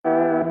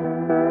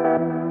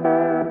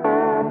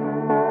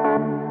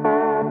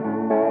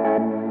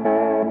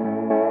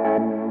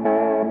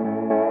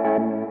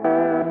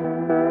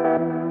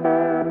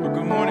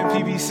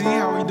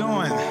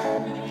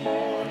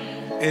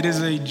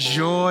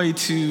joy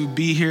to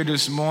be here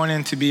this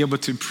morning, to be able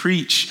to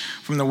preach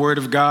from the Word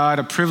of God,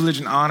 a privilege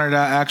and honor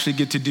that I actually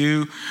get to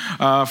do.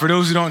 For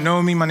those who don't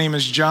know me, my name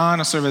is John.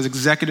 I serve as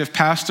executive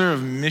pastor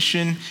of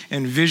mission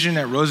and vision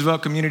at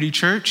Roosevelt Community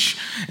Church,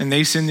 and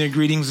they send their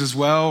greetings as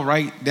well,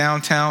 right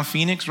downtown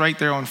Phoenix, right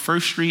there on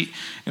 1st Street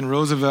in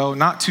Roosevelt,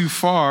 not too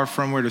far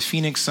from where the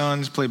Phoenix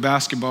Suns play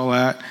basketball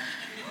at.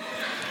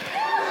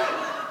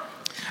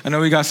 I know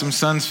we got some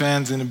Suns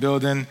fans in the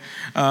building.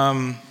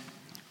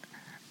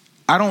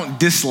 I don't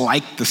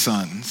dislike the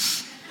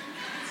Suns,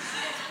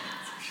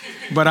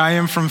 but I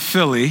am from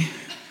Philly,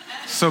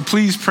 so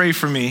please pray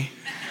for me.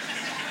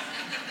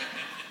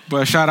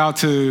 But shout out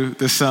to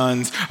the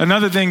Suns.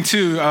 Another thing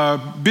too,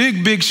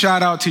 big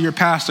shout out to your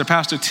pastor,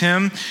 Pastor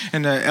Tim,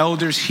 and the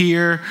elders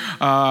here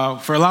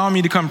for allowing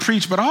me to come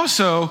preach, but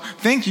also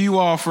thank you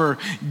all for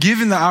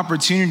giving the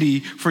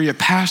opportunity for your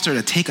pastor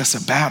to take a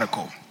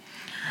sabbatical.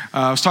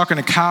 I was talking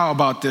to Kyle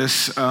about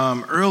this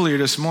earlier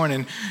this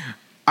morning.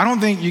 I don't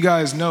think you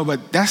guys know,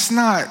 but that's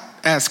not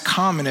as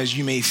common as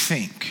you may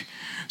think.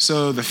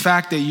 So the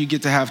fact that you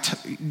get to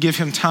give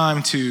him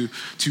time to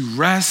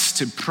rest,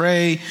 to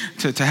pray,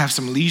 to have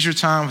some leisure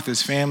time with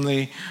his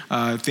family,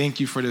 thank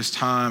you for this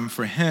time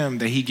for him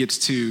that he gets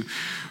to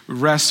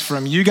rest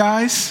from you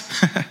guys,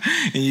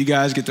 and you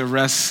guys get to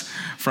rest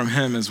from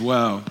him as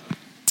well.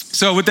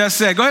 So with that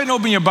said, go ahead and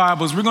open your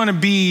Bibles. We're going to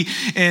be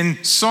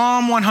in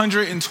Psalm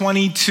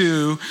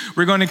 122.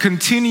 We're going to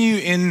continue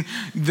in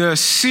the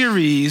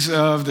series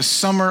of the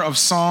Summer of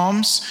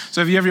Psalms.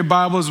 So if you have your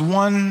Bibles,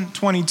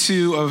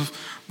 122 of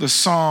the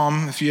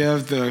Psalm, if you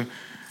have the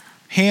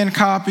hand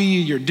copy,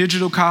 your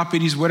digital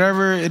copies,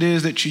 whatever it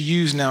is that you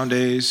use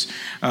nowadays,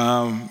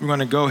 we're going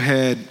to go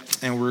ahead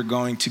and we're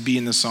going to be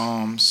in the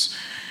Psalms.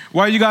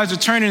 While you guys are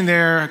turning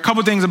there, a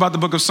couple things about the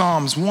book of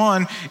Psalms.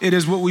 One, it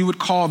is what we would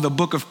call the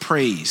book of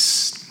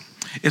praise.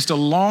 It's the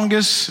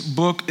longest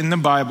book in the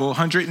Bible,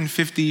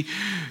 150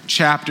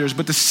 chapters.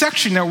 But the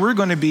section that we're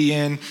going to be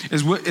in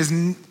is what is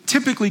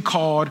typically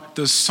called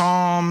the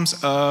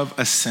Psalms of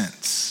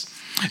Ascents.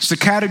 It's a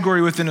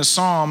category within the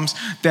Psalms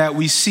that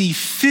we see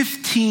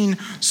 15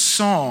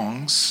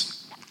 songs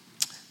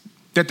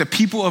that the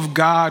people of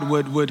God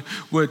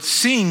would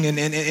sing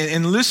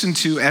and listen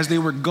to as they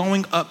were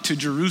going up to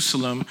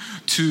Jerusalem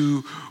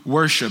to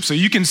worship. So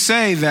you can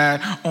say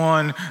that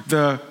on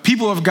the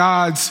people of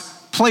God's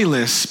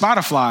playlist,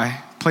 Spotify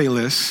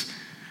playlist,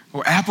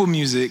 or Apple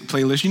Music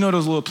playlist, you know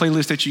those little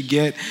playlists that you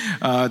get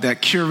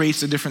that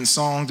curates the different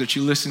songs that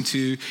you listen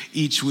to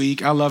each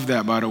week. I love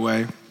that, by the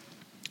way.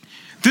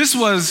 This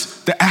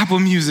was the Apple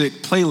Music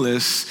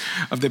playlist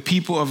of the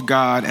people of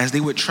God as they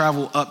would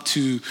travel up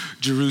to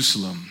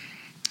Jerusalem.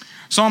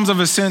 Psalms of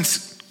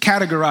Ascents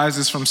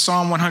categorizes from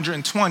Psalm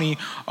 120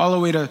 all the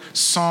way to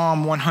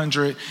Psalm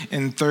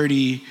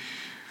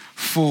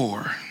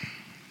 134.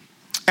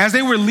 As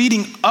they were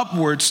leading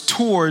upwards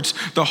towards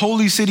the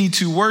holy city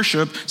to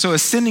worship, so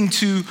ascending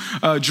to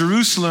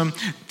Jerusalem,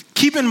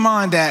 keep in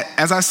mind that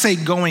as I say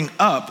going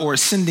up or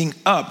ascending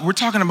up, we're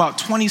talking about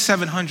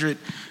 2,700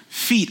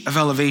 feet of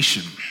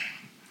elevation.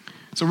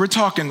 So we're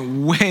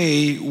talking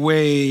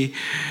way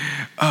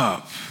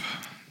up.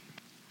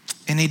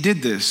 And they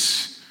did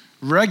this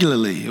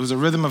regularly. It was a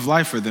rhythm of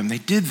life for them. They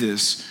did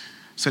this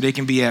so they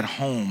can be at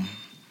home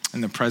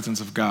in the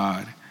presence of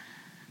God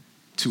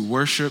to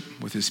worship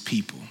with his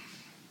people.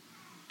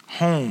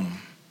 Home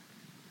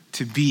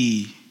to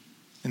be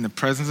in the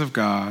presence of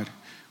God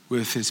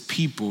with his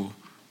people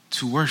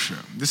to worship.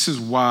 This is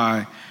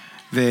why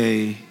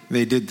they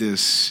did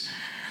this.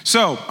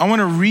 So I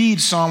want to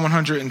read Psalm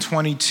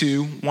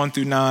 122, 1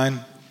 through 9.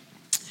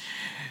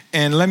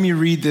 And let me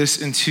read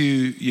this into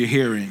your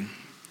hearing.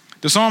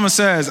 The psalmist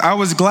says, I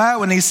was glad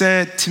when they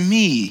said to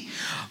me,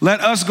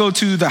 let us go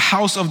to the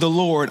house of the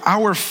Lord.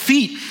 Our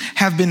feet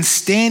have been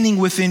standing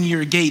within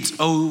your gates,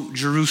 O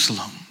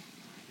Jerusalem.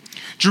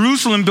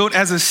 Jerusalem built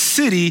as a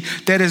city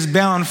that is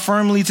bound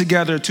firmly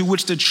together, to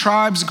which the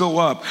tribes go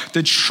up,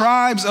 the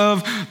tribes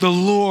of the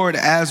Lord,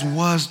 as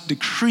was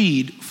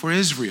decreed for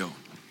Israel,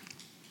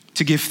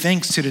 to give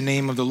thanks to the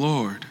name of the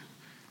Lord.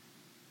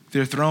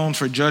 Their thrones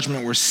for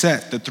judgment were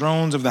set, the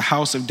thrones of the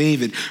house of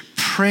David.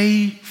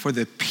 Pray for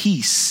the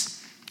peace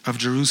of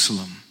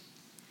Jerusalem.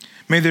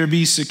 May there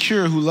be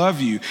secure who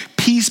love you.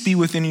 Peace be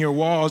within your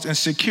walls and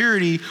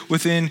security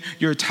within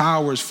your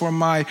towers. For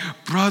my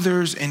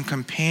brothers and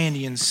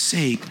companions'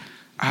 sake,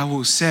 I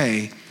will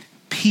say,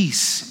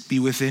 peace be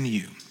within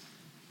you.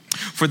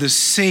 For the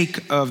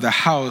sake of the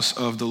house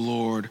of the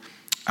Lord,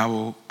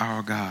 our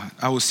God,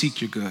 I will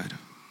seek your good.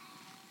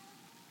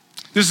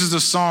 This is the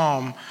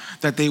psalm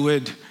that they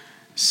would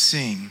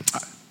sing.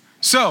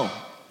 So,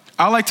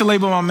 I like to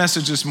label my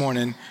message this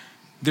morning,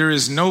 there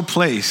is no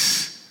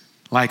place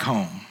like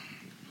home.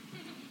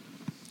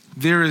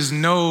 There is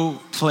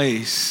no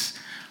place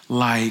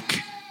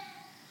like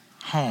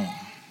home.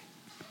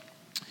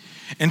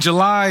 In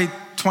July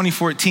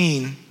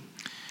 2014,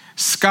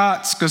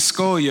 Scott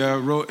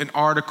Scolia wrote an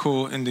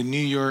article in the New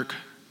York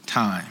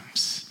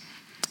Times.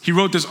 He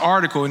wrote this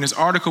article, and this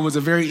article was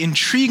a very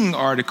intriguing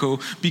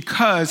article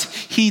because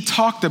he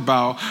talked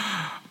about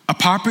a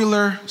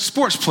popular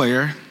sports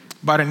player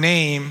by the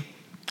name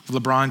of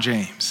LeBron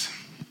James.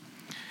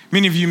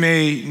 Many of you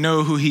may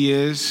know who he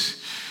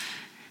is.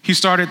 He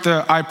started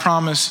the I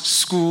Promise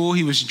school.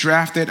 He was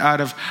drafted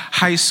out of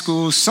high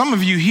school. Some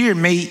of you here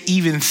may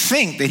even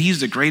think that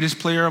he's the greatest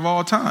player of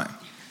all time.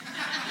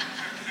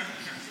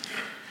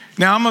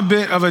 Now, I'm a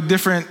bit of a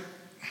different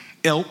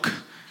ilk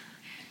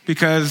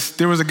because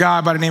there was a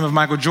guy by the name of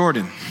Michael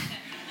Jordan.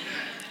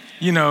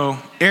 You know,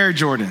 Air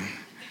Jordan,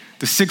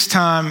 the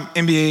 6-time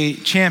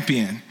NBA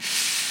champion,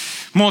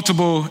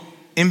 multiple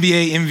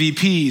NBA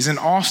MVPs and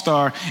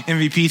all-star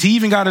MVPs. He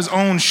even got his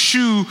own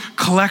shoe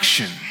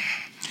collection.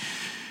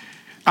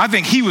 I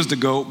think he was the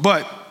GOAT,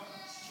 but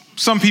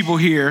some people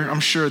here, I'm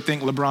sure,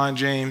 think LeBron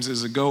James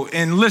is a GOAT.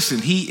 And listen,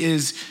 he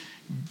is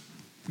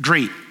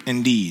great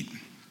indeed.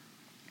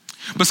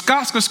 But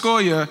Scott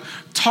Scorsese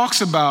talks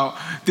about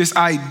this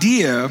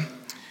idea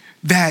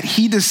that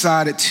he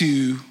decided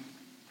to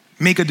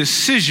make a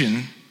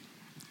decision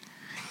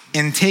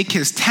and take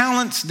his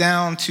talents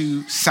down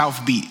to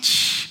South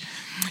Beach.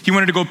 He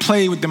wanted to go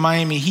play with the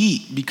Miami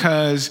Heat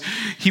because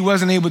he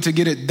wasn't able to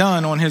get it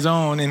done on his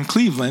own in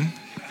Cleveland.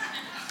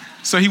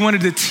 So he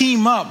wanted to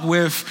team up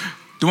with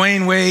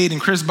Dwayne Wade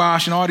and Chris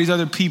Bosh and all these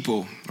other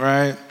people,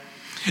 right?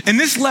 And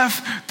this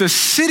left the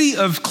city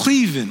of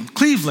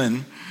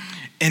Cleveland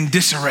in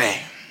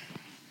disarray.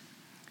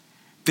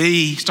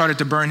 They started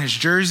to burn his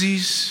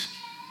jerseys,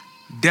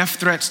 death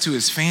threats to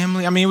his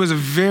family. I mean, it was a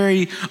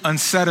very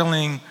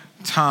unsettling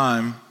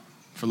time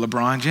for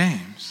LeBron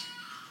James.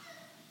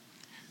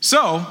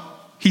 So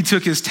he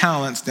took his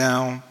talents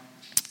down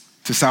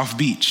to South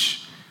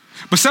Beach.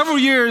 But several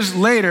years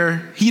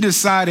later, he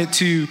decided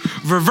to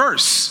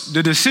reverse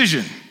the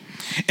decision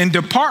and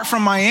depart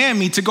from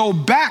Miami to go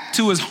back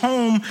to his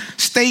home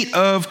state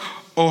of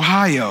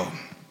Ohio.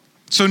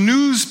 So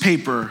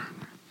newspapers,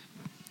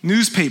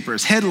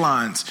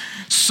 headlines,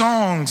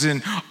 songs,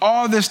 and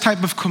all this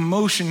type of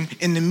commotion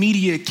in the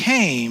media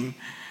came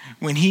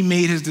when he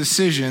made his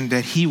decision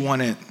that he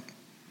wanted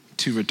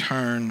to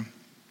return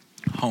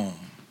home.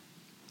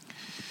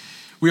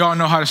 We all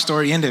know how the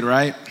story ended,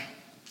 right?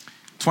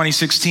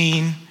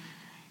 2016,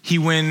 he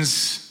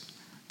wins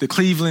the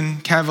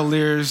Cleveland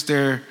Cavaliers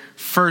their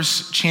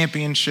first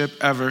championship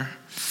ever.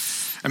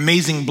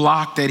 Amazing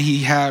block that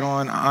he had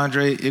on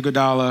Andre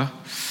Iguodala.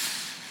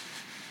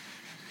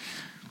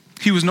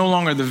 He was no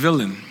longer the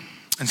villain.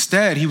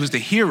 Instead, he was the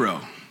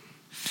hero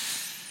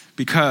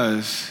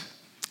because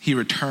he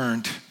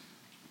returned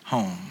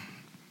home.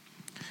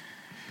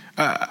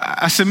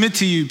 I submit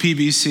to you,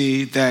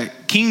 PBC,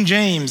 that King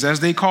James, as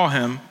they call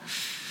him,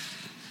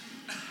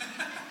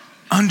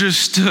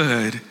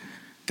 understood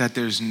that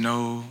there's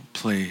no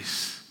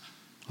place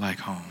like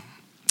home.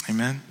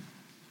 Amen?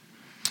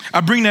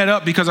 I bring that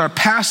up because our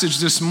passage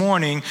this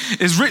morning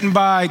is written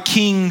by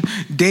King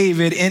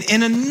David, and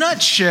in a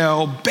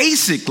nutshell,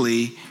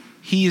 basically,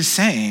 he is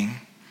saying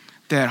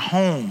that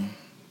home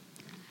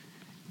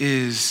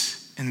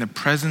is in the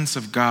presence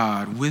of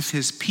God with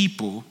his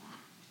people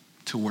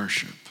to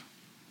worship.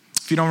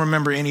 If you don't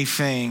remember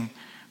anything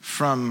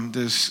from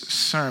this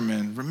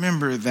sermon,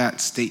 remember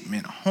that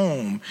statement.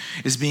 Home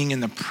is being in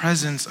the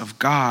presence of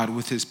God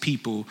with his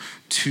people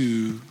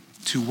to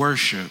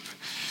worship.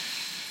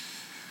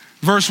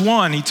 Verse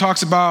 1, he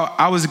talks about,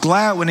 I was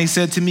glad when they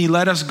said to me,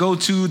 let us go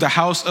to the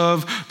house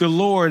of the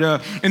Lord.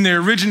 In the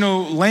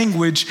original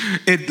language,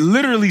 it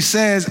literally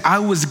says, I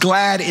was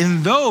glad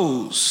in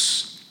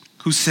those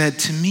who said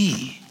to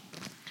me.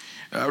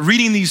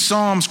 Reading these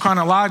Psalms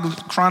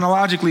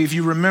chronologically, if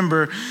you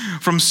remember,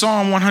 from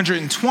Psalm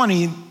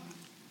 120,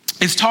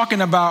 it's talking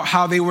about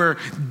how they were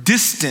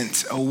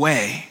distant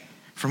away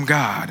from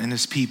God and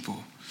his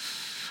people,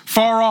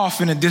 far off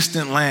in a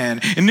distant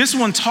land. And this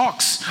one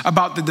talks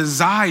about the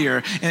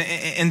desire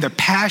and the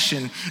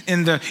passion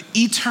and the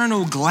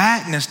eternal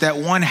gladness that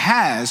one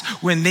has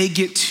when they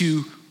get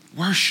to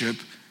worship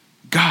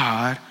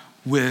God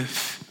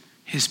with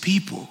his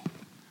people.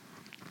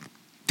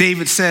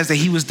 David says that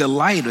he was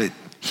delighted.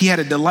 He had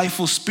a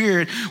delightful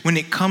spirit when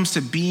it comes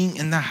to being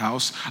in the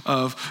house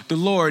of the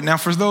Lord. Now,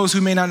 for those who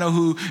may not know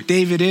who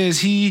David is,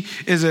 he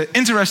is an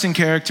interesting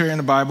character in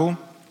the Bible.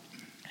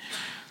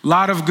 A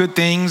lot of good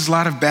things, a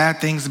lot of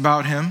bad things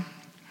about him.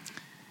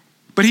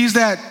 But he's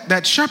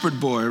that shepherd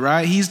boy,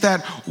 right? He's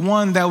that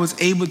one that was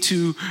able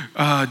to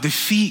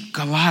defeat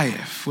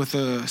Goliath with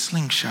a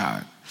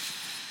slingshot.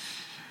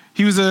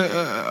 He was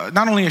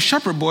not only a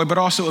shepherd boy, but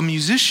also a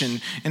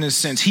musician in a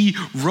sense. He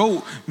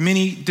wrote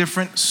many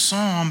different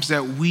psalms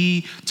that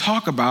we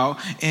talk about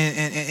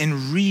and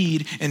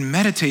read and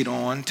meditate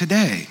on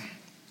today.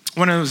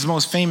 One of his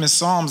most famous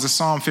psalms is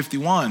Psalm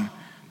 51,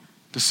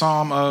 the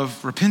Psalm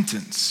of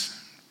repentance.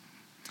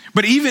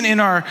 But even in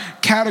our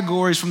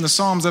categories from the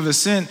Psalms of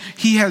Ascent,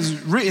 he has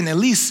written at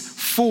least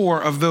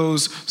 4 of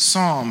those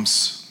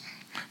psalms.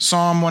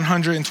 Psalm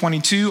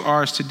 122,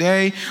 ours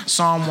today,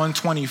 Psalm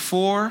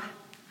 124,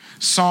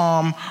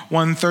 Psalm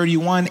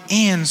 131,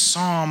 and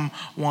Psalm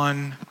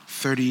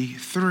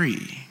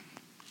 133.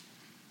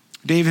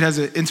 David has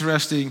an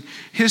interesting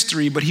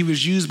history, but he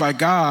was used by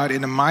God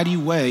in a mighty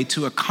way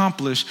to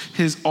accomplish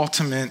his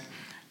ultimate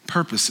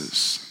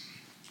purposes.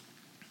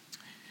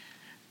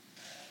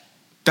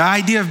 The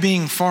idea of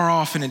being far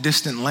off in a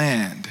distant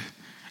land,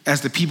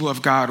 as the people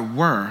of God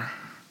were,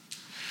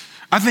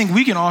 I think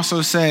we can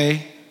also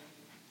say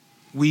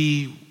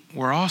we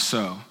were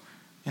also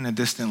in a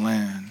distant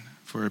land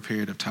for a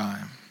period of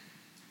time.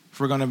 If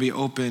we're going to be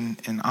open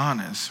and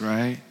honest,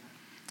 right?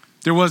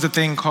 There was a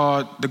thing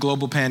called the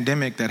global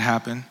pandemic that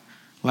happened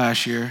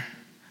last year.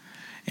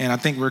 And I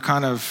think we're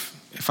kind of,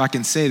 if I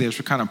can say this,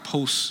 we're kind of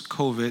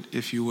post-COVID,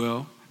 if you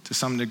will, to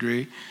some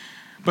degree.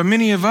 But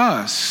many of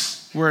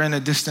us were in a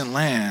distant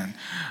land.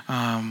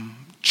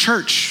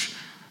 Church,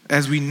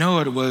 as we know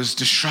it, was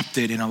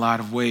disrupted in a lot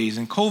of ways.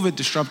 And COVID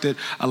disrupted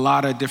a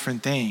lot of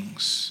different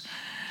things.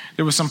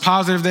 There was some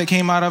positive that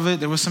came out of it.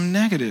 There was some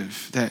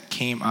negative that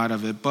came out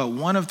of it. But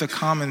one of the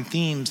common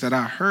themes that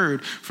I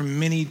heard from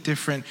many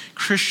different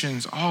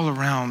Christians all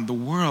around the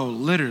world,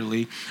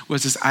 literally,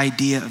 was this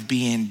idea of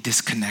being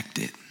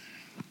disconnected.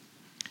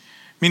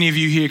 Many of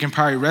you here can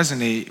probably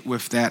resonate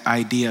with that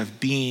idea of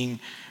being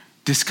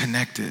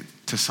disconnected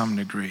to some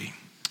degree.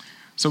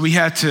 So we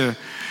had to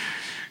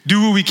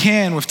do what we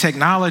can with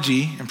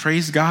technology, and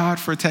praise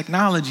God for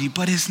technology,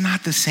 but it's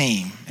not the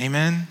same.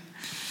 Amen?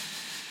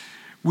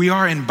 We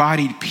are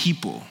embodied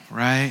people,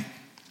 right?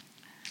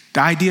 The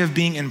idea of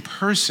being in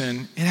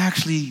person, it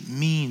actually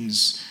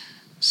means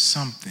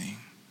something.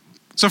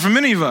 So for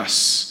many of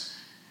us,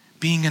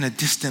 being in a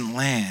distant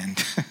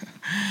land,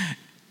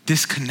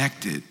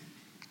 disconnected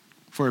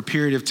for a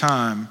period of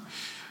time,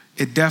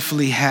 it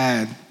definitely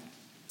had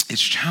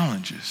its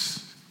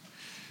challenges.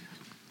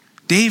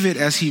 David,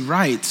 as he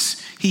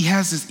writes, he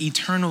has this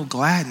eternal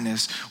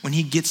gladness when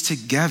he gets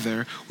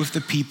together with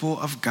the people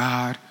of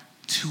God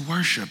to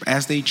worship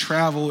as they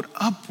traveled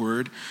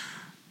upward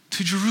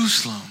to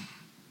Jerusalem.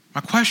 My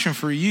question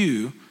for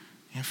you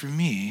and for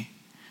me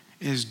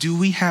is, do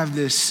we have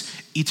this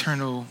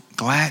eternal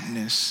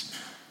gladness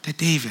that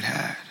David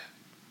had?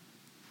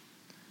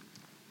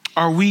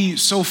 Are we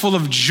so full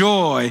of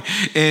joy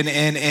and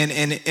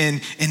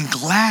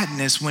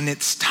gladness when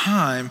it's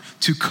time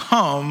to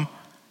come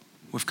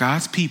with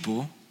God's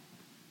people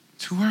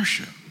to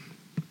worship?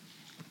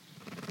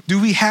 Do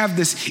we have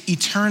this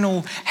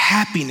eternal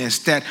happiness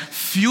that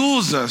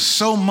fuels us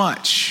so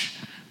much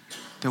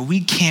that we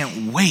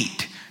can't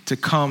wait to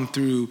come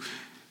through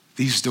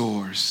these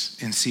doors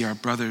and see our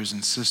brothers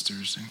and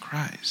sisters in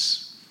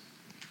Christ?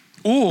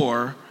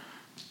 Or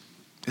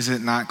is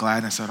it not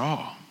gladness at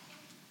all?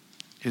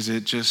 Is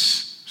it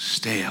just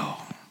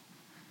stale?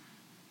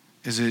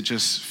 Is it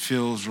just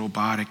feels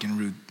robotic and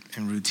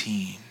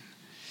routine?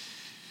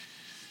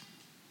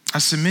 I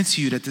submit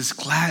to you that this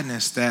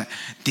gladness that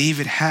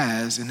David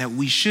has and that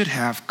we should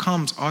have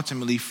comes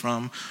ultimately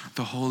from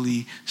the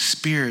Holy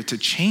Spirit to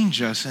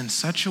change us in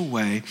such a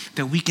way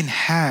that we can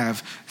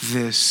have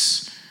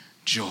this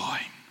joy,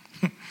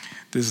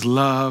 this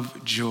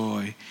love,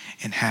 joy,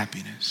 and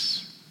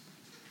happiness.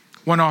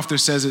 One author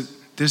says it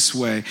this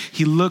way.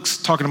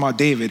 Talking about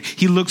David,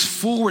 he looks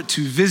forward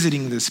to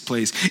visiting this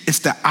place. It's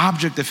the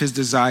object of his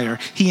desire.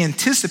 He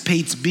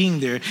anticipates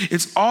being there.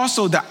 It's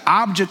also the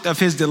object of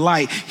his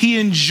delight. He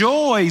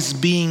enjoys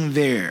being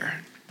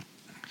there.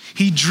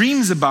 He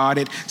dreams about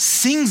it,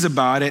 sings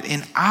about it,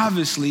 and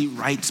obviously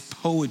writes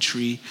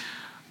poetry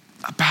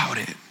about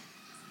it.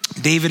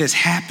 David is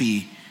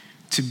happy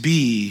to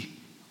be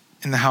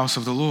in the house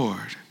of the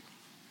Lord.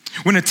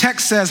 When the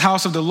text says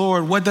house of the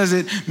Lord, what does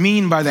it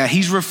mean by that?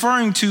 He's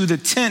referring to the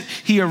tent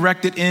he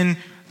erected in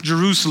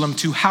Jerusalem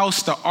to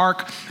house the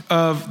Ark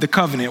of the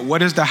Covenant.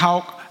 What is the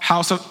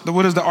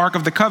Ark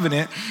of the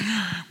Covenant?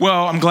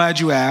 Well, I'm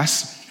glad you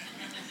asked.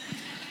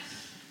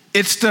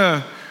 It's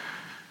the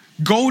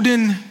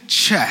golden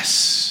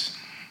chest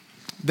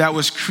that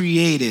was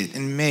created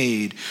and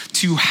made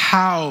to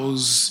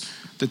house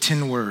the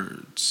 10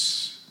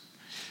 words,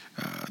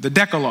 the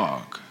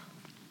Decalogue,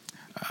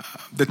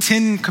 the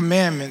 10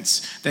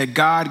 commandments that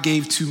God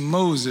gave to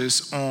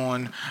Moses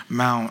on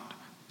Mount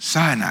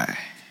Sinai.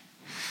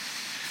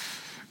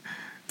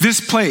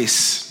 This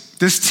place,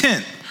 this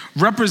tent,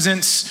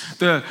 represents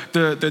the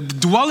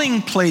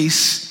dwelling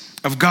place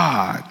of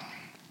God.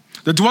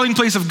 The dwelling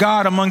place of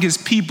God among his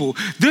people.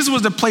 This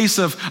was the place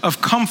of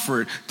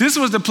comfort. This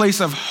was the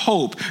place of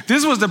hope.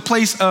 This was the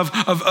place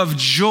of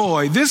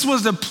joy. This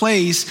was the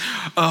place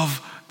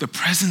of the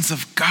presence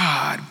of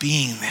God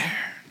being there.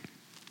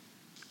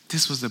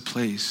 This was the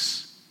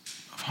place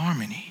of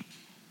harmony.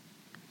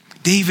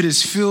 David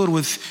is filled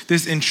with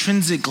this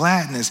intrinsic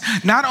gladness,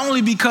 not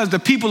only because the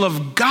people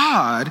of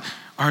God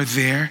are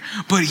there,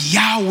 but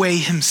Yahweh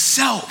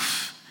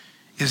himself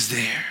is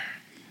there.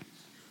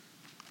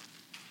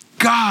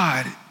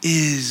 God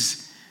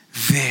is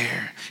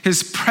there.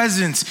 His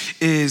presence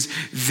is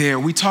there.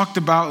 We talked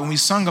about and we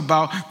sung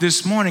about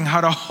this morning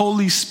how the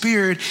Holy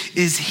Spirit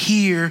is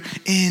here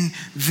in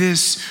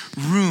this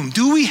room.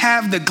 Do we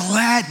have the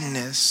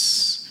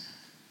gladness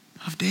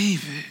of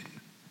David?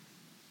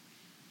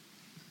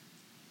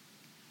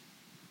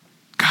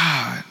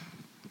 God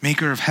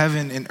maker of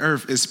heaven and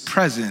earth, is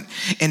present.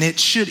 And it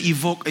should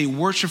evoke a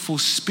worshipful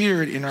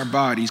spirit in our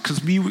bodies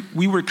because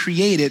we were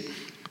created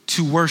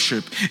to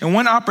worship. And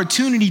one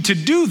opportunity to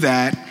do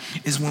that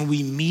is when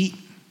we meet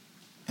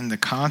in the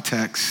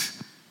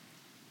context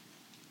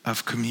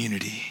of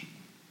community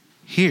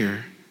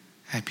here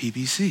at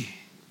PBC.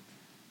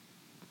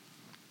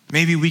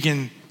 Maybe we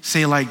can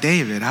say like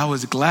David, I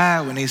was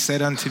glad when they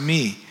said unto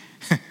me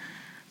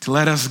to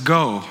let us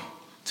go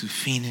to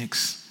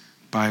Phoenix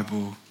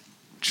Bible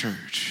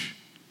Church.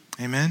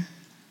 Amen?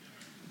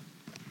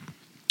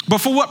 But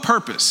for what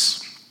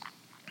purpose?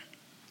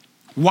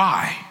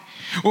 Why?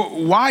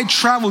 Why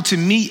travel to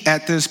meet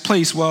at this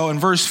place? Well, in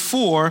verse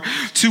 4,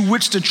 to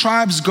which the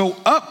tribes go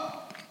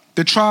up,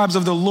 the tribes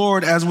of the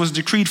Lord, as was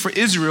decreed for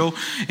Israel.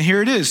 And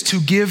here it is,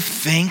 to give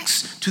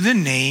thanks to the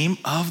name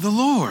of the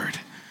Lord.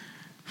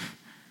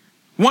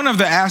 One of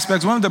the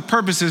aspects, one of the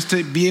purposes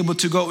to be able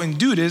to go and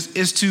do this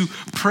is to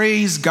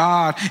praise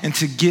God and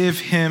to give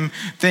him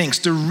thanks.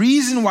 The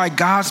reason why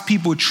God's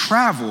people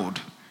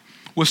traveled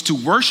was to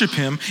worship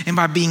him, and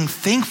by being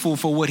thankful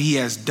for what he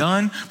has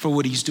done, for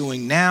what he's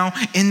doing now,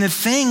 and the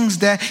things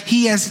that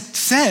he has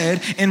said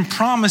and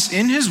promised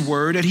in his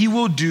word that he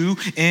will do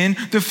in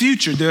the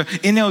future. The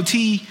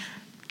NLT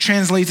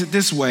translates it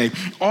this way: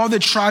 all the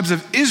tribes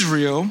of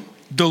Israel,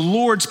 the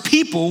Lord's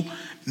people,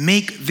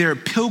 make their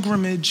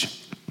pilgrimage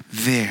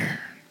there.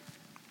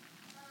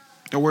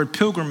 The word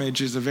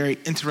pilgrimage is a very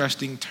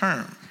interesting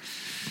term.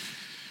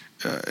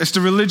 It's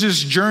the religious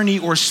journey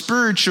or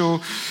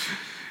spiritual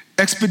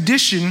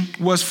expedition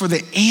was for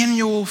the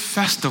annual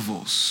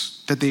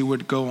festivals that they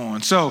would go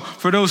on. So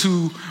for those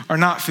who are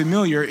not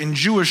familiar, in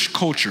Jewish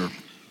culture,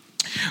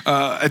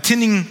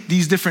 attending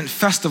these different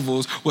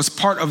festivals was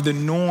part of the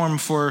norm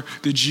for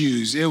the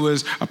Jews. It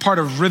was a part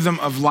of rhythm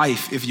of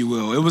life, if you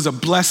will. It was a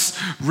blessed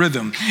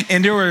rhythm.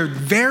 And there were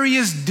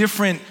various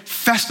different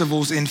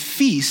festivals and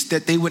feasts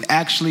that they would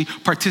actually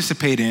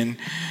participate in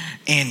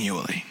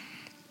annually.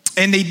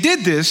 And they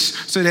did this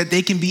so that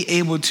they can be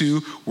able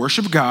to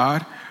worship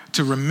God,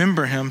 to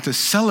remember him, to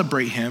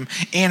celebrate him,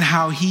 and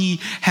how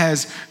he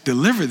has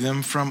delivered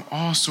them from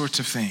all sorts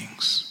of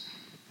things.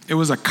 It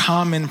was a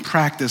common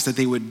practice that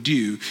they would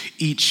do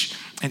each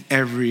and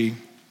every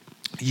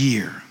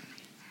year.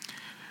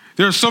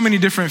 There are so many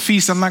different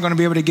feasts. I'm not going to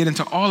be able to get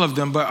into all of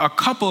them, but a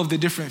couple of the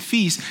different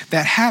feasts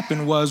that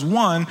happened was,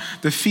 one,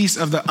 the Feast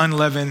of the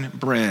Unleavened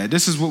Bread.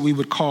 This is what we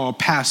would call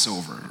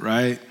Passover,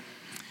 right?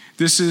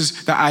 This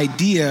is the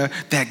idea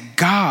that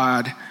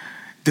God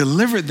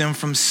delivered them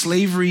from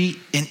slavery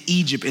in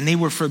Egypt, and they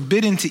were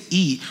forbidden to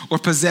eat or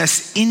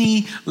possess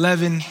any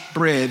leavened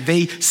bread.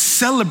 They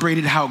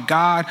celebrated how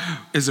God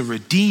is a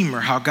redeemer,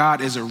 how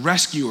God is a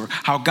rescuer,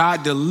 how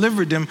God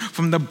delivered them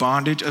from the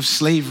bondage of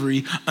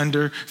slavery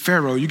under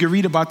Pharaoh. You can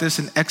read about this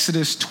in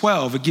Exodus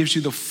 12. It gives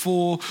you the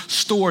full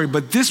story,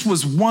 but this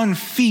was one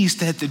feast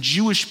that the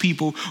Jewish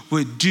people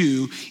would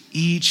do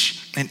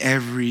each and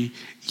every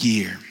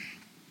year.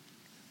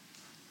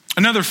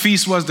 Another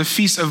feast was the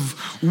Feast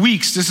of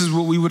Weeks. This is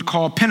what we would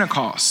call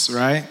Pentecost,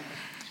 right?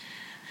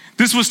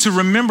 This was to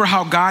remember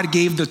how God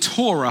gave the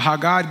Torah, how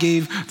God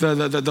gave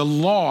the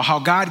law, how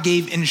God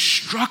gave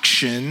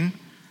instruction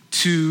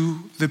to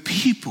the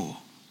people.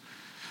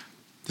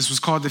 This was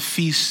called the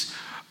Feast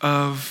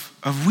of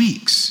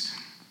Weeks.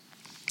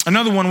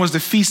 Another one was the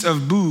Feast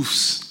of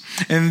Booths.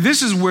 And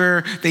this is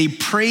where they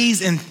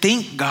praise and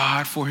thank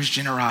God for his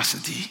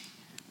generosity.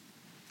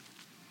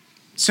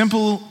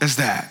 Simple as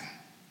that.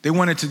 They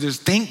wanted to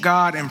just thank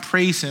God and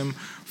praise him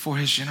for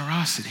his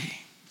generosity.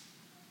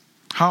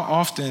 How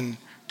often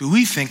do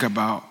we think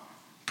about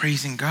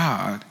praising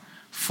God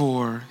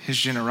for his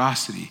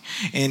generosity?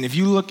 And if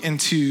you look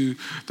into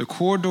the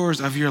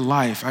corridors of your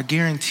life, I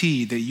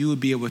guarantee that you will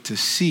be able to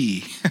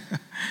see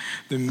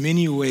the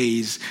many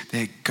ways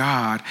that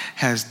God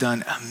has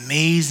done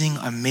amazing,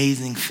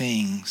 amazing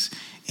things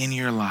in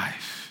your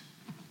life.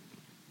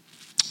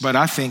 But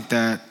I think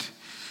that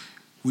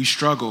we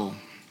struggle,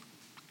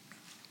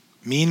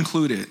 me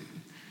included,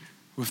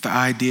 with the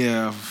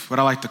idea of what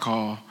I like to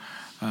call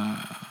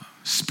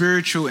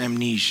spiritual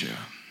amnesia.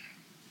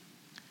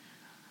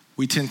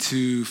 We tend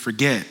to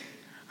forget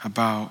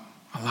about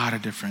a lot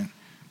of different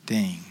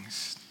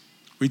things.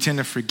 We tend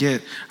to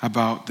forget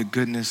about the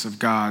goodness of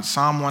God.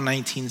 Psalm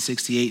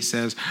 119:68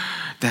 says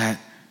that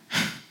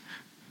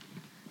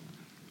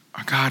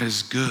our God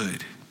is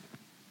good.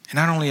 And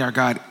not only our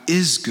God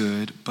is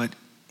good, but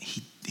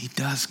he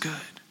does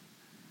good.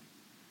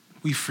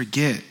 We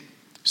forget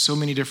so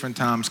many different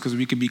times because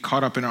we could be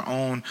caught up in our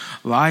own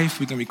life.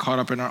 We can be caught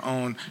up in our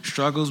own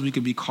struggles. We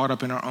could be caught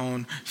up in our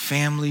own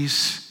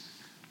families.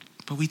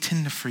 But we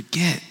tend to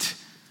forget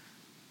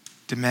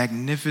the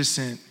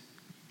magnificent,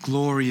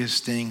 glorious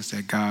things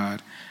that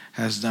God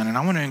has done. And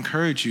I want to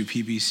encourage you,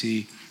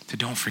 PBC, to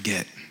don't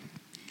forget,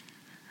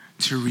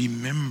 to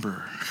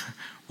remember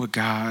what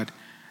God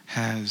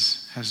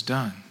has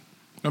done.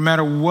 No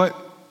matter what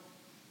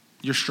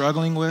you're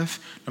struggling with,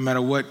 no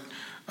matter what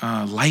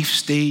life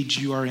stage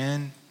you are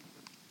in,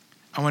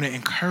 I want to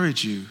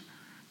encourage you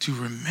to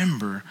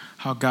remember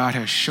how God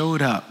has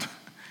showed up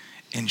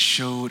and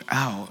showed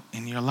out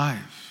in your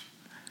life.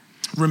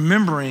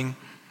 Remembering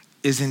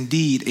is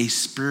indeed a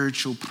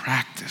spiritual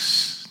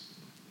practice.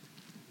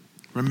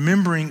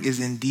 Remembering is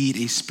indeed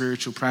a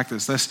spiritual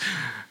practice. Let's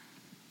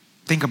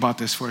think about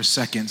this for a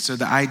second. So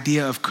the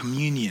idea of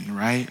communion,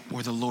 right?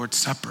 Or the Lord's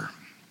Supper.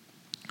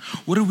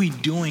 What are we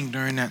doing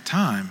during that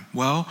time?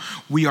 Well,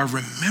 we are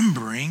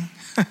remembering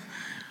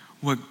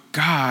what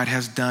God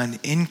has done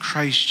in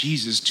Christ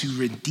Jesus to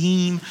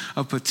redeem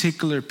a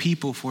particular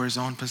people for his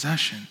own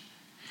possession.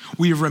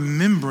 We are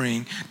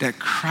remembering that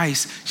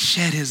Christ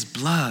shed his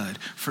blood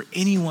for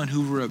anyone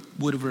who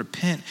would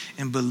repent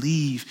and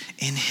believe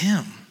in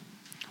him.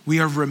 We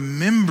are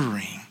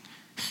remembering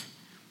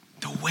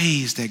the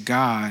ways that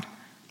God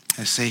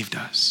has saved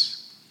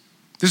us.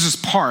 This is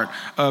part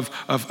of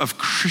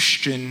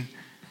Christian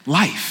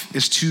life,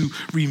 is to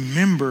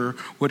remember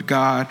what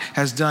God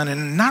has done.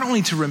 And not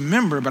only to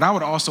remember, but I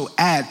would also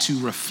add to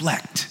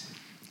reflect.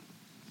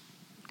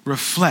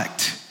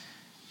 Reflect.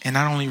 And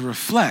not only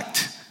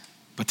reflect,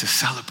 but to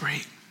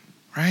celebrate,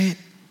 right?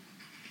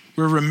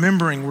 We're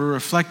remembering, we're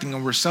reflecting,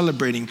 and we're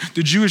celebrating.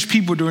 The Jewish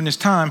people during this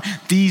time,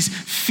 these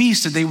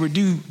feasts that they would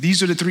do,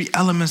 these are the three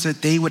elements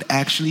that they would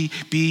actually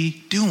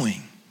be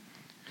doing.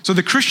 So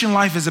the Christian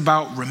life is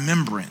about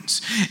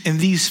remembrance. And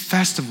these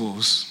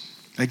festivals,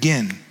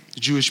 again, the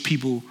Jewish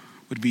people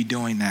would be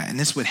doing that. And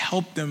this would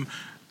help them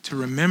to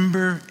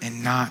remember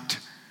and not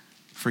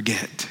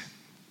forget.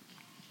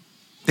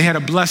 They had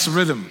a blessed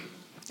rhythm,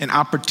 an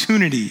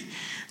opportunity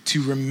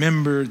to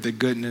remember the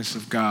goodness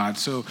of God.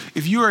 So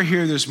if you are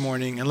here this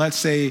morning, and let's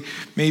say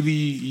maybe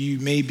you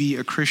may be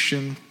a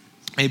Christian,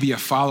 maybe a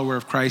follower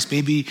of Christ,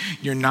 maybe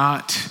you're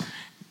not,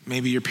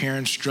 maybe your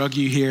parents drug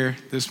you here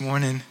this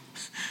morning,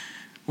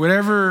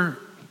 whatever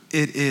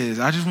it is,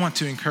 I just want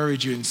to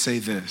encourage you and say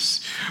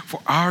this.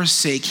 For our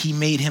sake, he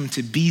made him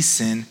to be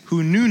sin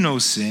who knew no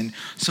sin,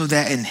 so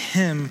that in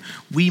him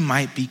we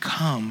might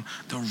become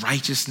the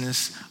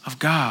righteousness of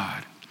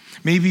God.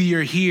 Maybe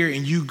you're here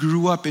and you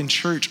grew up in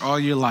church all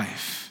your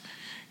life.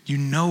 You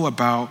know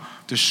about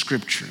the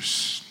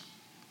scriptures.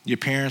 Your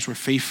parents were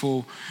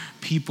faithful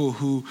people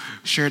who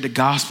shared the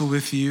gospel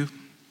with you.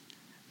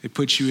 They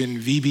put you in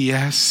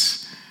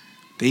VBS.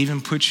 They even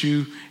put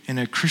you in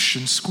a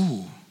Christian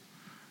school.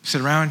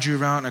 Surround you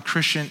around a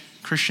Christian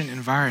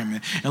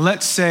environment. And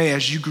let's say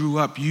as you grew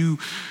up, you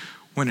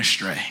went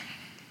astray.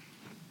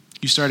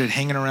 You started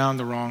hanging around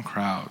the wrong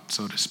crowd,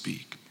 so to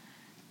speak.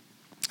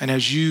 And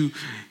as you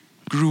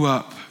grew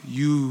up,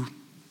 you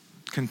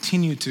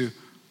continued to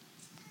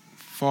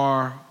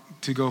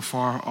go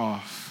far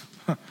off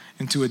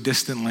into a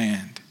distant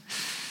land.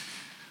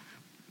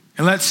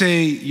 And let's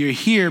say you're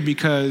here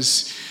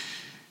because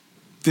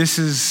this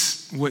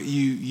is what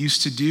you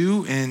used to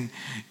do, and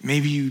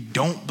maybe you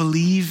don't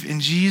believe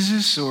in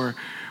Jesus, or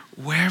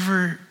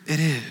wherever it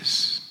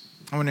is.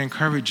 I want to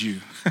encourage you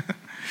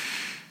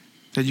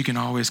that you can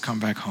always come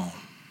back home.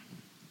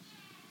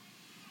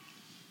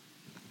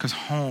 Because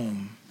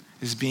home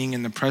is being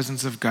in the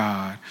presence of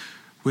God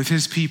with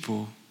his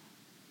people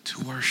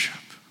to worship.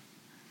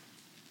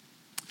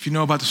 If you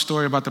know about the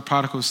story about the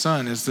prodigal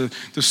son, it's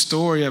the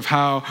story of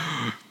how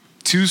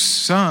two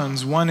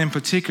sons, one in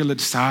particular,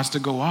 decides to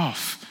go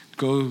off,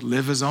 go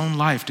live his own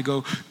life, to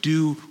go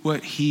do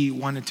what he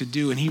wanted to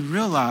do. And he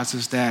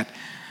realizes that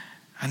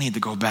I need to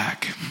go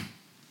back.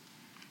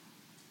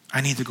 I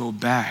need to go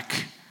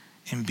back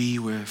and be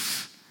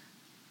with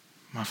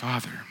my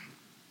father.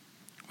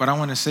 What I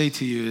want to say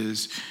to you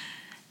is,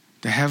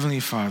 the Heavenly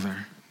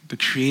Father, the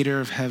creator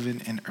of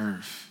heaven and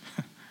earth,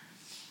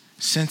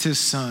 sent his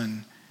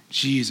son,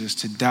 Jesus,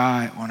 to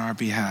die on our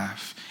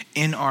behalf,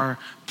 in our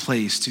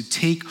place, to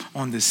take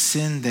on the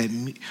sin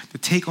to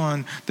take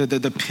on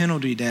the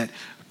penalty that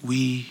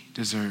we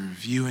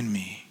deserve, you and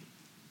me.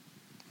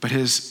 But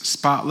his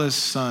spotless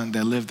son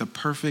that lived a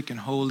perfect and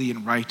holy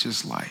and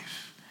righteous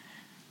life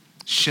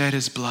shed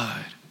his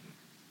blood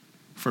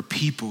for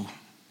people,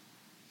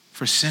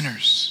 for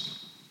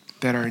sinners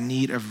that are in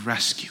need of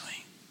rescuing.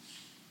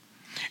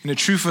 And the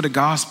truth of the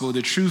gospel,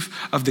 the truth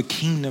of the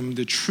kingdom,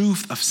 the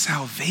truth of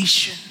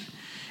salvation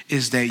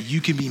is that you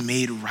can be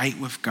made right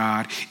with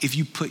God if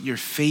you put your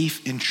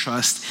faith and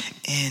trust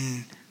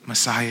in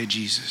Messiah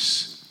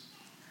Jesus,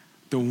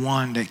 the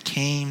one that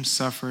came,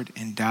 suffered,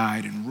 and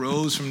died, and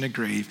rose from the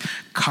grave,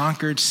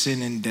 conquered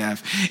sin and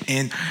death.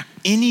 And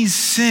any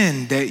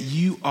sin that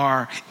you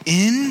are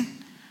in,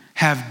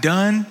 have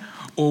done,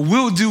 or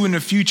will do in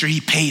the future,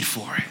 he paid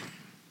for it.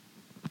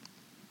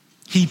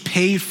 He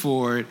paid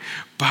for it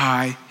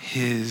by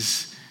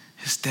his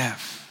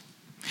death.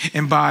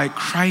 And by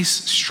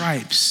Christ's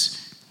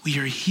stripes, we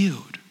are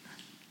healed.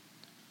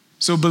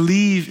 So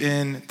believe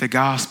in the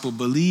gospel.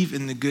 Believe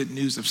in the good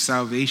news of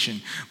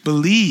salvation.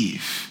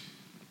 Believe,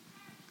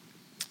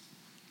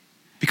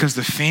 because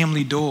the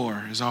family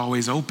door is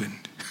always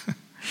opened. You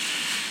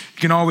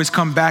can always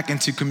come back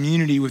into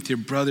community with your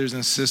brothers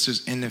and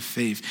sisters in the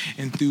faith.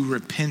 And through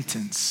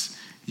repentance,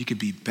 you could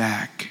be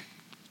back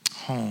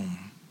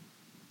home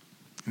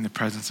in the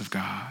presence of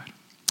God.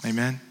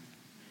 Amen.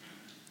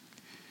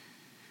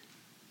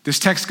 This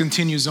text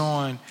continues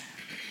on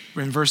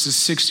in verses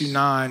 6 through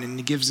 9, and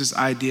he gives this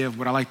idea of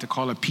what I like to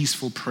call a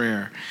peaceful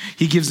prayer.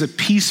 He gives a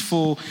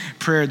peaceful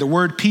prayer. The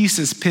word peace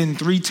is penned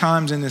 3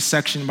 times in this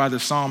section by the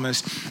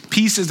psalmist.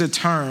 Peace is a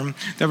term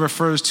that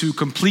refers to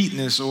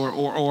completeness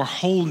or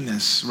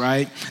wholeness,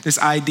 right? This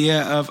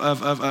idea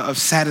of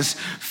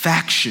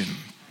satisfaction.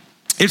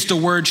 It's the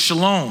word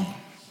shalom.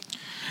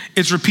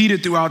 It's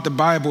repeated throughout the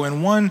Bible.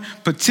 In one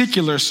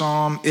particular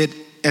psalm,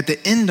 at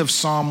the end of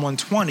Psalm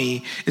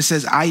 120, it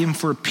says, I am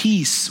for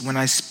peace when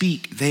I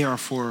speak, they are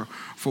for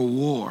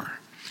war.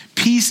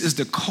 Peace is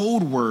the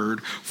code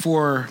word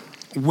for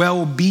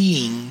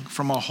well-being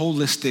from a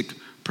holistic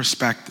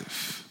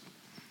perspective.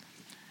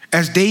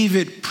 As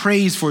David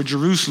prays for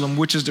Jerusalem,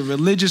 which is the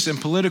religious and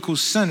political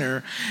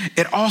center,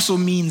 it also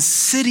means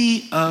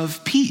city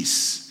of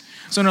peace.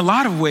 So in a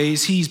lot of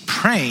ways, he's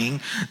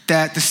praying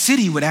that the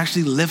city would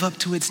actually live up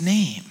to its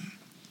name.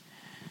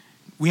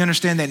 We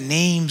understand that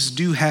names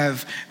do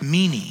have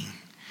meaning.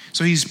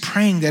 So he's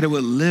praying that it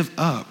would live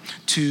up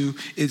to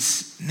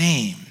its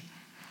name.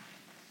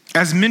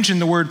 As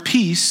mentioned, the word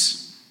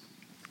peace,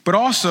 but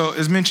also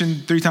is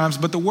mentioned 3 times,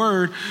 but the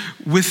word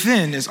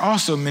within is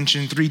also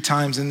mentioned 3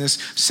 times in this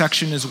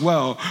section as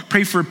well.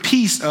 Pray for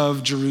peace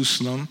of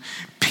Jerusalem.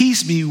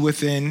 Peace be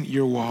within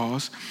your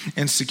walls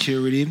and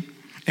security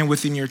and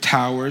within your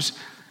towers.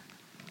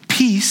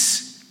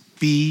 Peace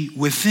be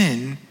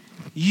within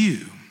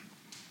you.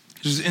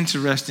 Which is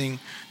interesting,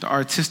 the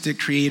artistic,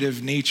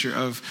 creative nature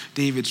of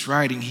David's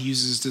writing. He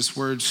uses this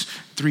words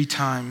 3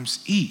 times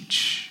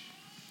each.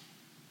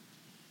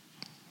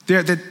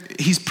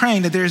 He's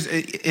praying that there's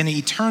an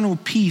eternal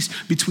peace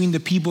between the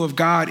people of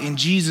God and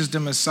Jesus the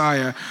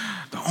Messiah,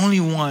 the only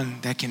one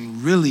that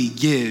can really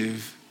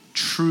give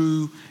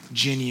true,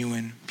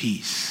 genuine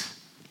peace.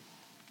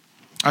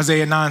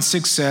 Isaiah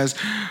 9:6 says,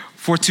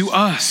 for to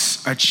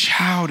us a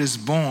child is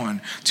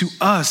born, to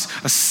us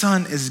a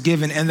son is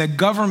given, and the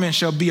government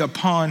shall be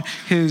upon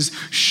his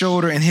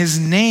shoulder, and his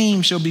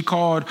name shall be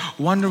called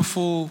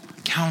Wonderful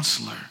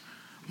Counselor,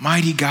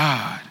 Mighty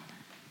God,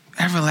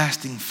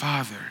 Everlasting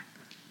Father,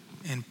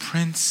 and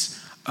Prince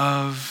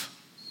of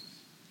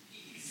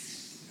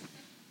Peace.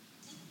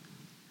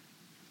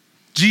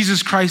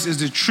 Jesus Christ is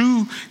the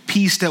true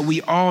peace that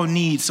we all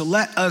need. So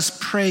let us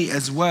pray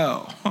as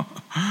well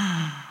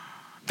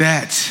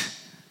that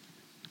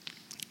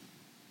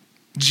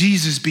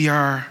Jesus be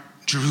our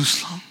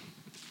Jerusalem.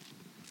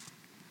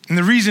 And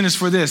the reason is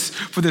for this,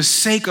 for the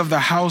sake of the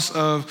house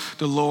of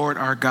the Lord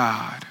our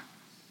God.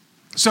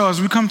 So as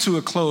we come to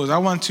a close, I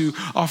want to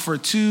offer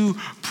 2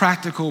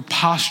 practical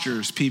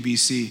postures,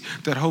 PBC,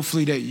 that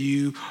hopefully that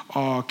you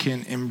all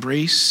can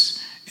embrace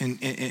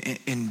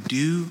and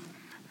do.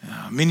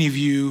 Many of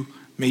you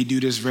may do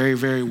this very,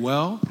 very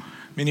well.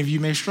 Many of you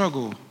may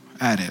struggle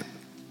at it.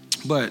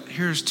 But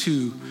here's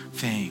 2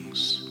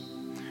 things.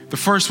 The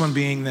first one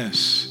being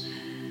this.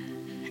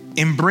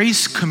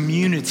 Embrace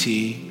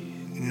community,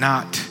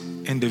 not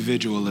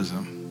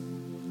individualism.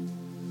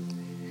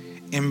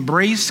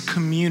 Embrace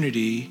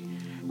community,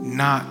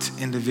 not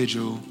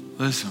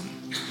individualism.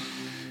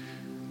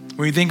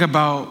 When you think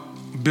about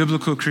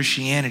biblical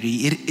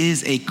Christianity, it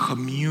is a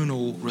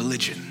communal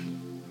religion.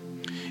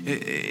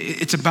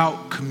 It's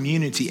about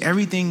community.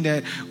 Everything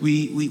that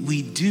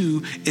we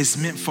do is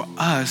meant for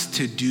us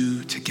to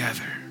do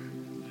together.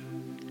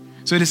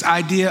 So this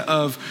idea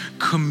of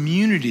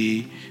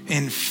community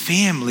and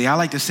family, I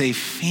like to say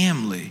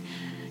family,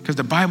 because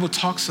the Bible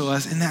talks to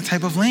us in that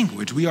type of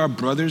language. We are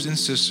brothers and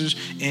sisters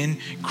in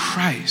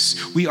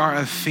Christ. We are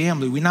a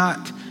family. We're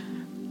not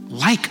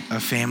like a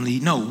family.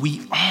 No,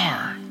 we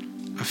are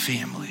a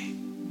family.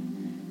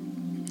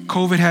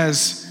 COVID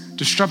has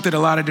disrupted a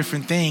lot of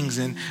different things,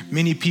 and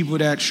many people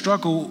that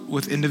struggle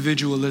with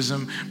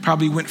individualism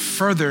probably went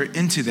further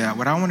into that.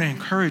 What I want to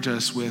encourage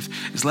us with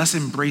is let's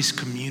embrace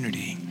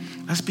community.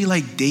 Let's be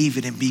like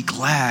David and be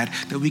glad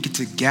that we get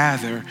to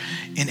gather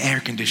in air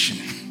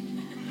conditioning.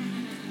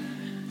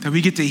 That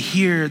we get to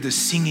hear the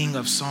singing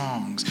of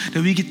songs.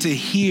 That we get to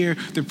hear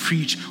the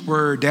preach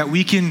word. That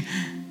we can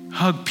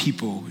hug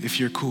people if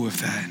you're cool with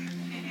that.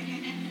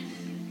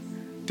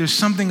 There's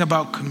something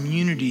about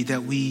community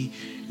that we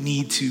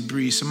need to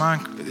breathe. So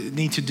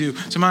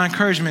my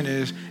encouragement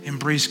is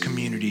embrace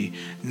community,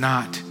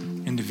 not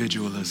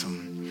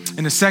individualism.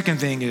 And the second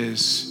thing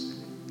is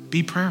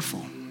be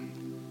prayerful.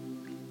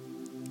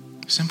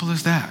 Simple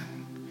as that,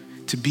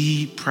 to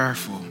be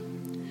prayerful.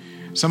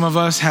 Some of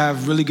us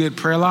have really good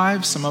prayer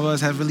lives. Some of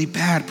us have really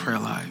bad prayer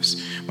lives.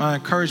 My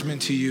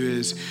encouragement to you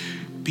is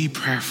be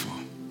prayerful.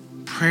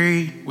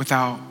 Pray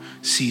without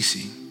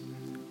ceasing.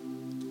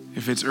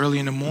 If it's early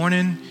in the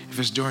morning, if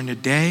it's during the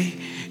day,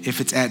 if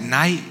it's at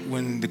night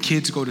when the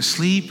kids go to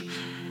sleep,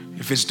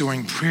 if it's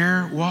during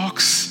prayer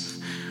walks,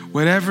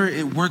 whatever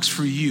it works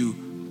for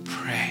you,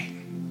 pray.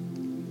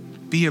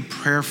 Be a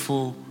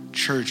prayerful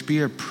church, be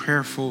a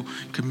prayerful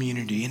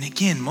community. And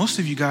again, most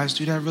of you guys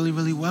do that really,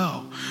 really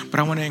well.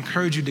 But I want to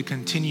encourage you to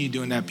continue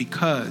doing that,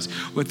 because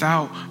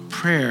without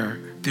prayer,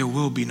 there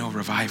will be no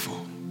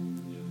revival.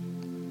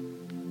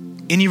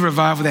 Any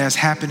revival that has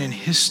happened in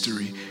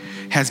history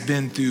has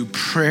been through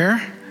prayer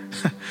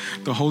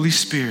the Holy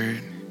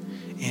Spirit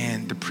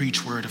and the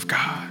preached word of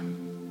God.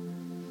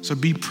 So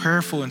be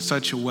prayerful in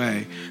such a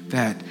way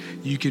that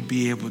you could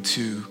be able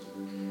to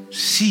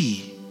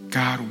see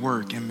God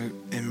work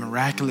in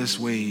miraculous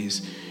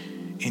ways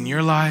in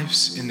your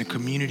lives, in the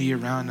community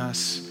around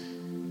us,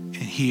 and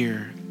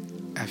here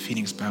at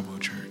Phoenix Bible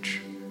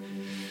Church.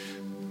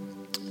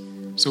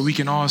 So we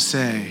can all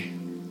say,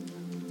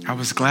 I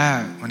was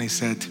glad when they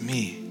said to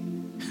me,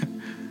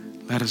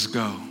 let us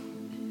go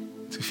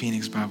to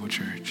Phoenix Bible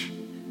Church.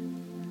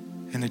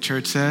 And the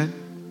church said,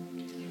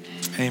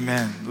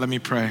 amen. Let me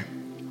pray.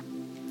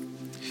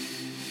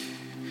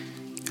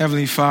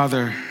 Heavenly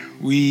Father,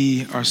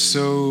 we are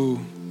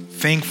so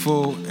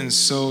thankful and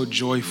so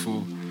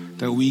joyful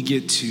that we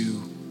get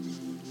to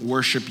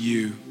worship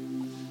you.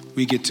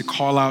 We get to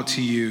call out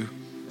to you.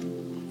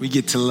 We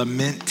get to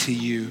lament to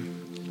you.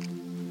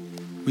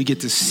 We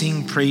get to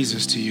sing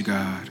praises to you,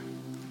 God.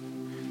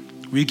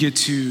 We get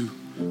to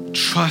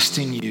trust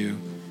in you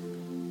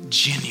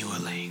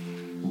genuinely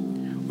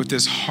with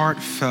this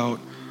heartfelt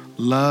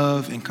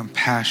love and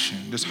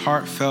compassion, this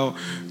heartfelt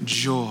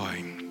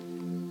joy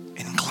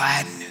and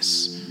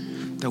gladness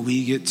that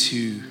we get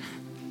to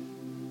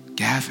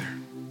gather,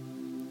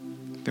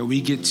 that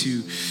we get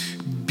to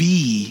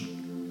be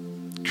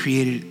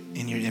created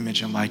in your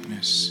image and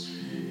likeness.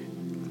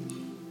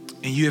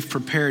 And you have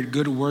prepared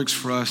good works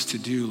for us to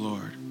do,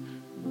 Lord.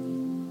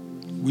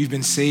 We've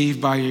been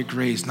saved by your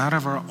grace, not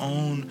of our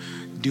own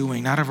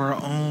doing, not of our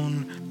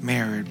own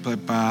merit,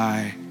 but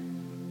by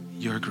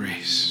your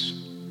grace,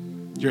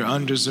 your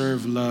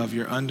undeserved love,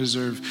 your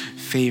undeserved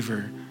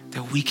favor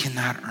that we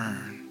cannot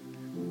earn.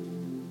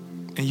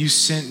 And you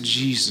sent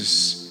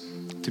Jesus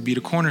to be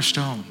the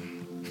cornerstone,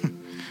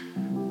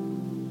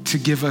 to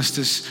give us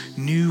this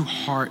new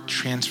heart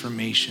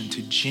transformation,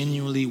 to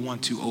genuinely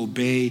want to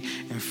obey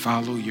and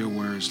follow your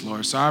words,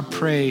 Lord. So I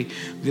pray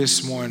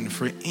this morning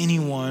for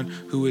anyone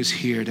who is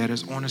here that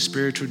is on a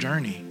spiritual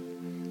journey,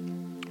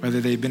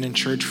 whether they've been in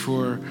church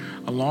for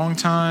a long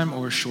time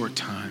or a short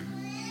time,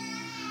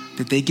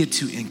 that they get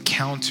to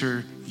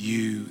encounter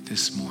you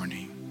this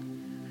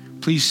morning.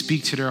 Please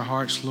speak to their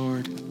hearts,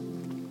 Lord.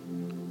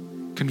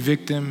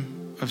 Convict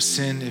them of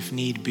sin if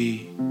need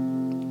be,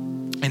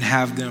 and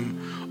have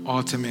them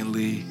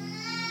ultimately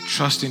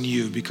trust in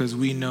you, because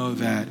we know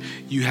that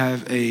you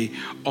have a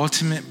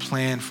ultimate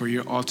plan for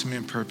your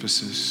ultimate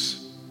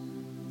purposes.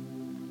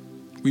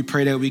 We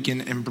pray that we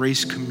can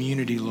embrace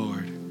community,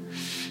 Lord,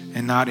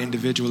 and not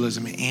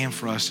individualism, and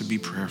for us to be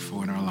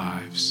prayerful in our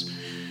lives.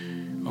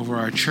 Over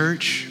our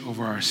church,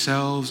 over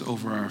ourselves,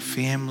 over our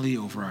family,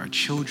 over our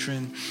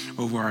children,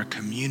 over our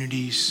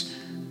communities,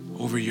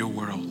 over your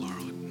world, Lord.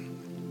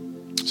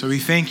 So we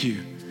thank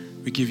you.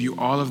 We give you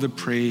all of the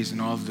praise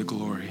and all of the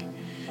glory.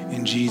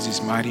 In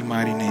Jesus' mighty,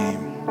 mighty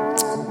name,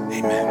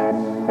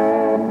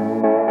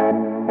 amen.